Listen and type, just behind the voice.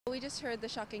We just heard the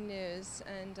shocking news,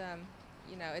 and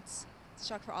it's a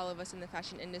shock for all of us in the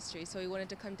fashion industry, so we wanted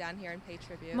to come down here and pay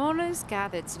tribute. Mourners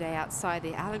gathered today outside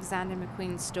the Alexander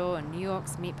McQueen store in New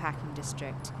York's Meatpacking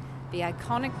District. The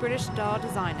iconic British star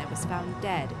designer was found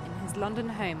dead in his London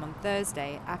home on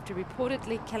Thursday after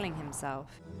reportedly killing himself.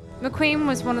 McQueen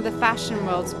was one of the fashion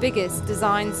world's biggest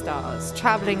design stars,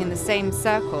 traveling in the same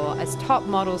circle as top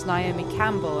models Naomi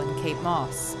Cambell and Kate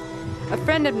Moss. A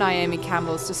friend of Naomi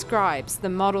Cambell's describes the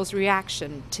model's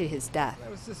reaction to his death. It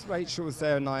was just Rachel was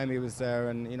there, Naomi was there,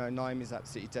 and Naomi's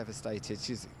absolutely devastated.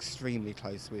 She's extremely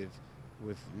close with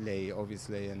Lee,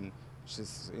 obviously, and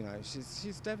she's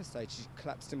devastated. She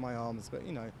collapsed in my arms, but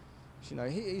he's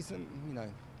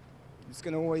it's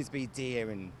going to always be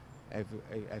dear in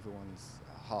everyone's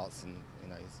hearts, and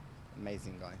he's an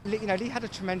amazing guy. Lee had a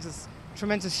tremendous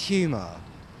humour,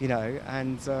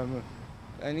 and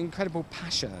an incredible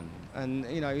passion, and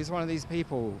he's one of these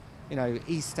people,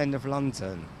 East End of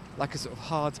London, like a sort of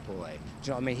hard boy. Do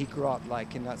you know what I mean? He grew up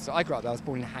like in that. So I grew up there. I was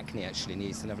born in Hackney, actually, in the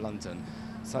East End of London.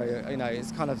 So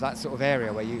it's kind of that sort of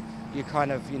area where you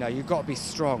kind of you've got to be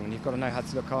strong and you've got to know how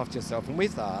to look after yourself. And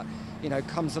with that,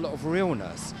 comes a lot of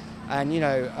realness, and